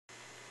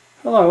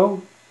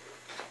Hello,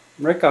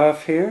 Rick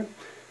Off here.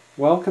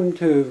 Welcome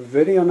to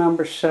video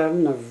number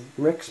 7 of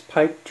Rick's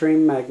Pipe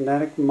Dream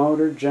Magnetic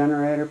Motor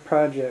Generator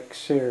Project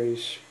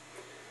Series.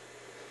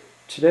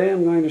 Today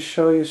I'm going to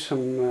show you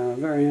some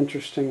very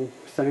interesting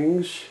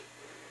things,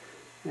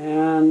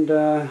 and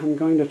I'm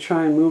going to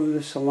try and move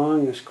this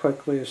along as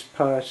quickly as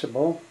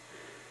possible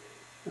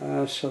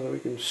so that we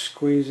can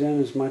squeeze in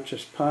as much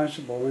as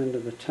possible into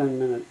the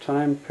 10-minute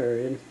time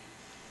period.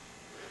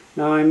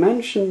 Now, I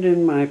mentioned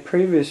in my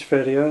previous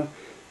video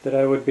that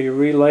I would be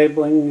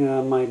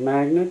relabeling my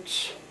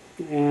magnets,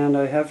 and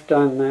I have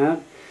done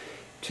that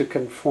to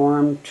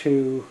conform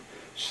to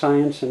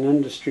science and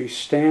industry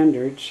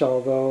standards,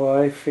 although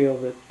I feel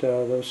that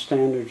those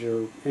standards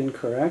are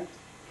incorrect.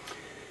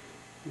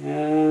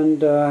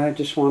 And I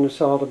just want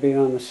us all to be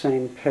on the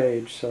same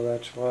page, so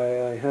that's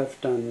why I have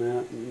done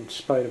that in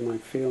spite of my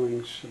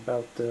feelings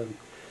about the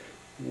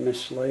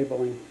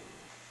mislabeling.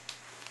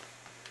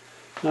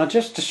 Now,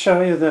 just to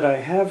show you that I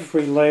have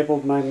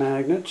relabeled my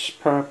magnets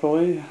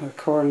properly,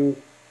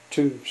 according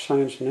to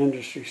science and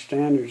industry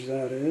standards,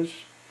 that is.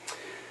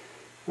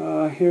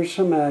 Here's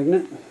a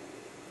magnet.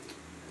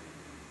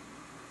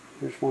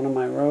 Here's one of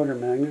my rotor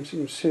magnets. You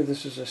can see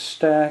this is a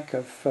stack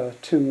of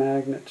 2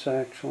 magnets,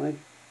 actually.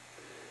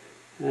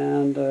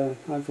 And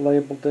I've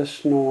labeled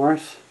this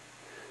north.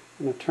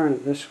 I'm going to turn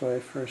it this way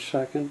for a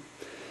second.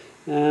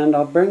 And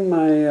I'll bring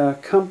my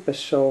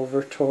compass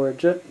over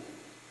towards it.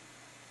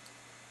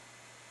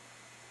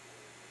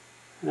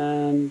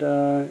 And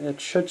it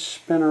should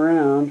spin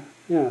around,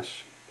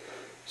 yes.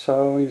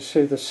 So you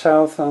see the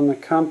south on the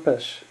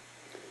compass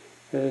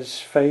is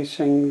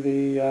facing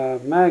the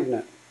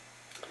magnet.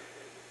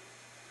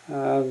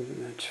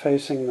 It's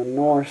facing the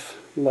north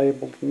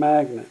labeled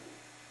magnet.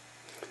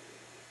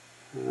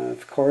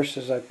 Of course,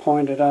 as I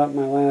pointed out in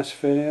my last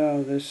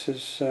video, this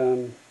is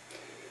an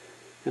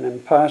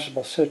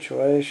impossible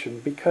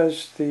situation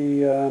because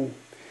the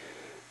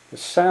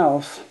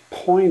south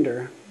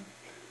pointer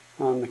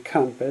on the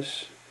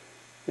compass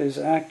is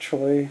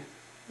actually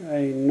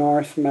a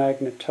north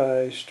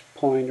magnetized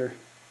pointer.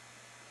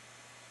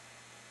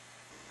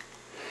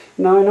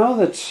 Now, I know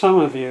that some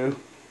of you,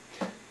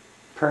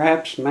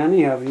 perhaps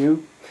many of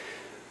you,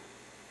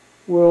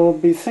 will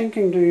be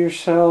thinking to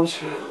yourselves,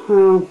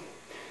 well,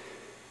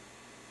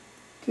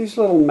 these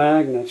little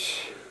magnets,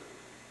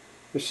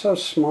 they're so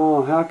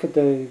small, how could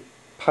they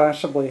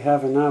possibly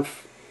have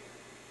enough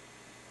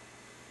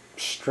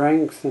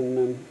strength in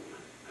them?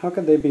 How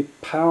could they be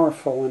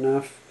powerful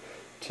enough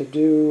to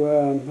do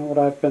what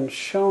I've been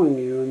showing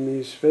you in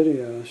these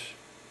videos?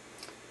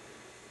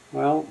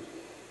 Well,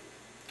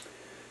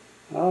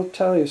 I'll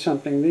tell you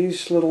something.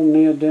 These little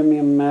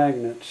neodymium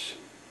magnets,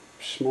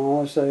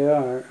 small as they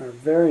are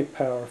very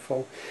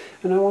powerful.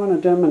 And I want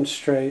to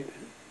demonstrate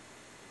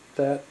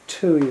that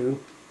to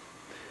you.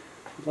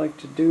 I'd like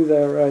to do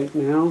that right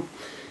now.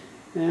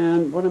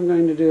 And what I'm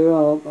going to do,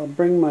 I'll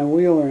bring my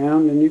wheel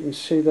around, and you can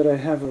see that I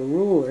have a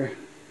ruler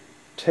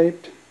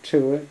taped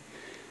to it,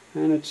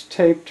 and it's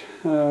taped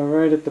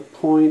right at the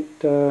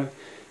point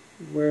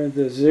where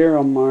the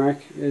 0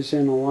 mark is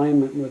in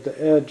alignment with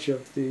the edge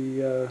of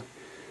the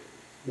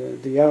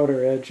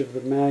outer edge of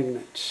the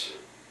magnets.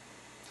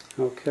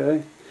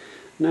 Okay,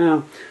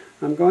 now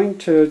I'm going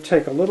to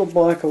take a little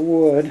block of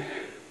wood.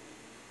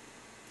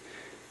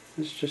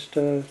 It's just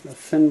a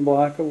thin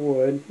block of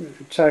wood.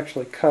 It's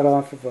actually cut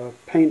off of a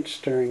paint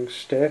stirring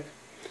stick,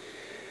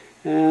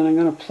 and I'm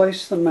going to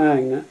place the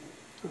magnet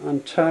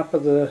on top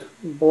of the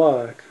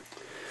block.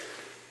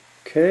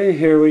 Okay,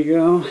 here we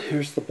go.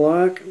 Here's the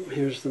block.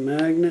 Here's the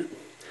magnet.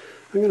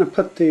 I'm going to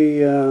put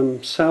the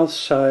south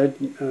side,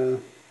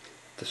 the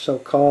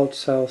so-called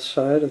south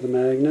side of the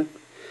magnet,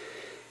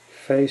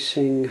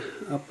 facing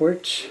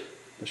upwards,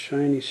 the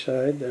shiny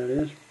side, that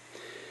is.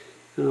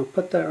 And I'll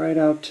put that right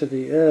out to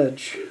the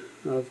edge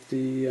of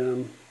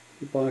the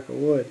block of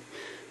wood.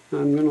 Now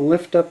I'm going to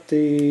lift up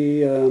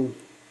the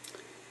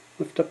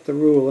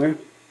ruler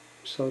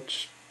so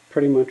it's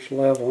pretty much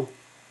level,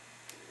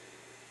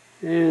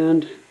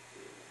 and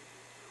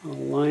I'll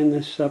line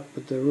this up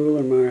with the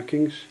ruler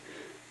markings.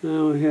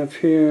 Now I have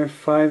here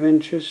 5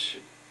 inches,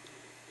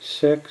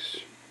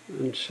 6,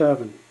 and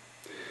 7.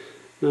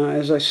 Now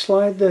as I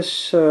slide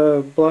this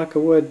block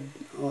of wood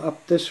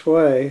up this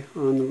way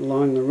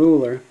along the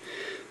ruler,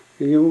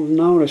 you'll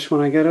notice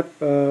when I get up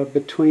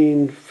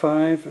between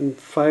 5 and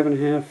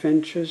 5.5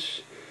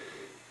 inches,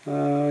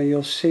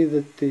 you'll see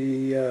that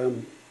the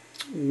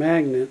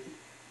magnet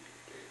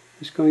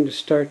is going to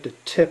start to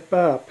tip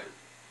up.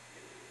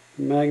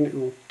 The magnet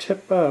will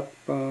tip up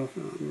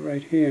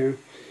right here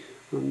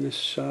on this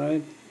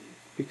side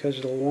because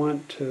it'll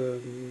want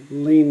to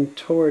lean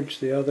towards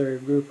the other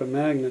group of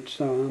magnets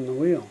on the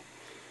wheel.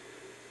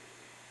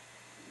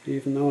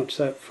 Even though it's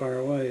that far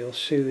away, you'll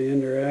see the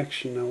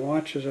interaction. Now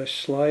watch as I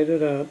slide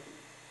it up.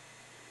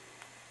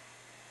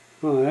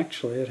 Oh,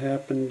 actually it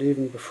happened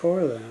even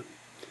before that.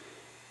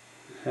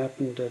 It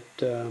happened at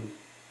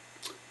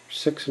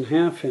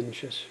 6.5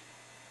 inches.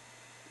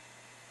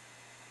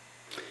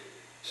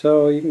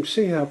 So you can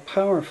see how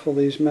powerful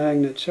these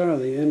magnets are,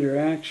 the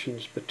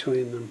interactions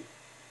between them.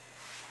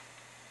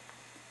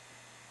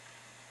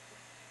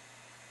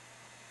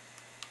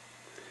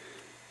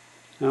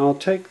 Now I'll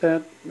take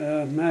that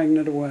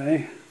magnet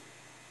away,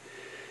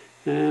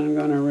 and I'm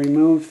going to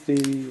remove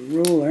the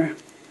ruler.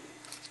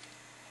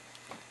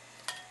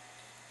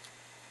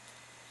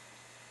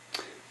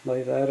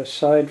 Lay that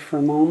aside for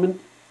a moment.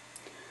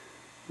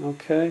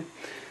 Okay.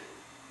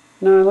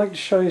 Now I'd like to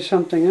show you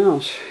something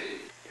else.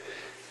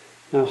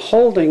 Now,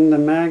 holding the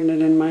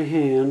magnet in my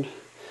hand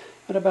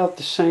at about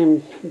the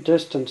same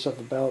distance of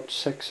about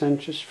 6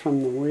 inches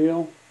from the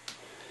wheel,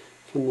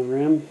 from the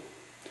rim,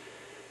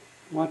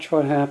 watch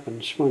what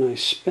happens when I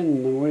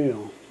spin the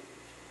wheel.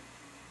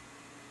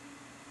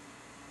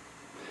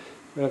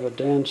 We have a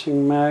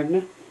dancing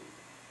magnet.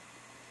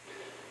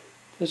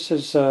 This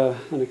is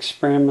an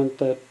experiment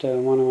that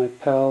one of my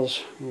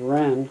pals,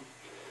 Ren,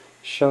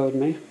 showed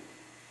me.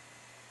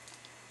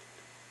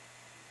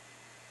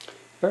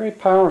 Very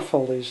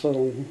powerful, these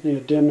little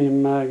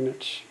neodymium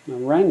magnets. Now,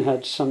 Ren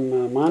had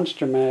some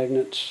monster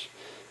magnets.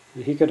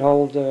 He could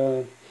hold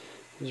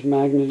his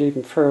magnet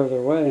even further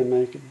away and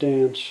make it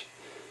dance.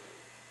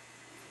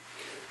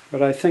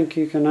 But I think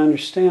you can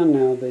understand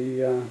now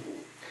the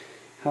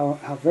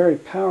how very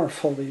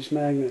powerful these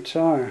magnets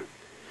are.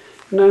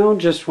 Now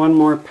just one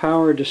more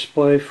power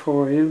display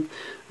for you.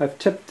 I've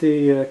tipped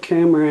the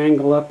camera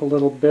angle up a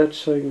little bit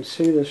so you can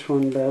see this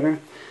one better.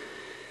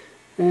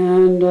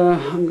 And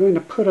I'm going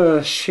to put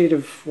a sheet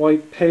of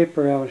white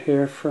paper out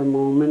here for a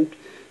moment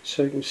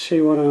so you can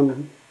see what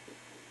I'm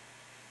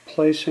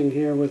placing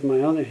here with my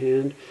other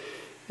hand.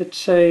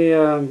 It's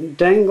a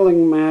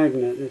dangling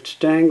magnet. It's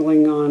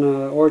dangling on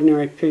an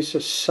ordinary piece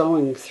of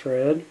sewing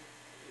thread,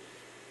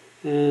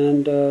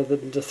 and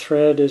the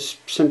thread is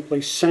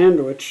simply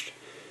sandwiched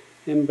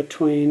in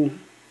between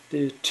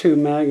the two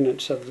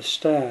magnets of the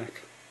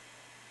stack.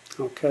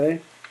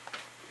 Okay?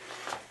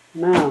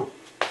 Now,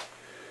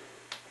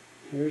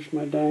 here's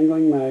my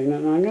dangling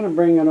magnet, and I'm going to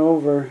bring it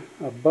over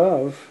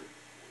above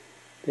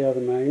the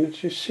other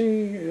magnets. You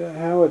see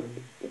how it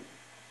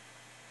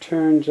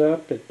turns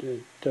up, it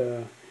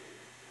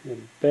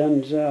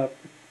bends up.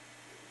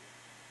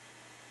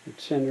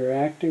 It's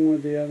interacting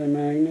with the other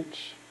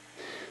magnets.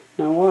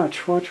 Now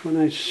watch when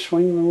I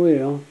swing the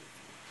wheel.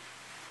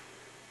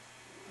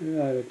 Look at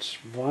that, it's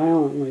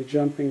violently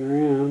jumping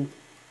around.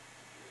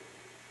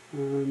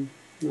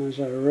 As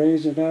I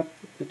raise it up,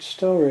 it's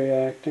still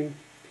reacting.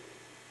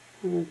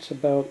 It's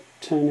about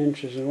 10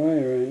 inches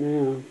away right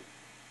now.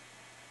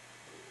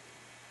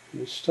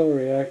 And it's still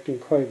reacting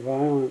quite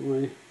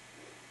violently.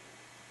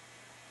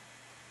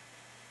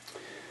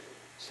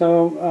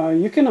 So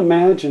you can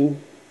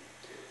imagine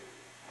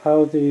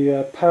how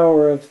the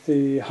power of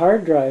the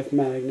hard drive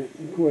magnet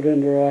would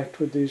interact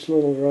with these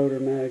little rotor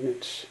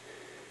magnets.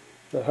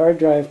 The hard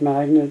drive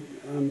magnet,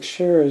 I'm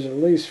sure, is at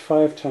least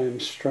 5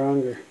 times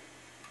stronger.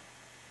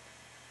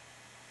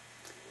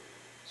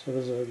 So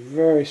there's a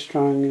very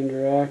strong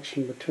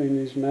interaction between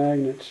these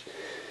magnets.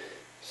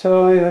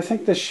 So I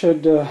think this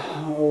should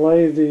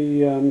allay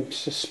the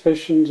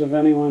suspicions of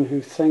anyone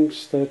who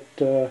thinks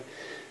that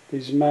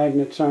these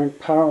magnets aren't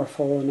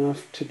powerful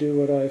enough to do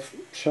what I've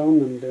shown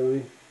them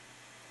doing.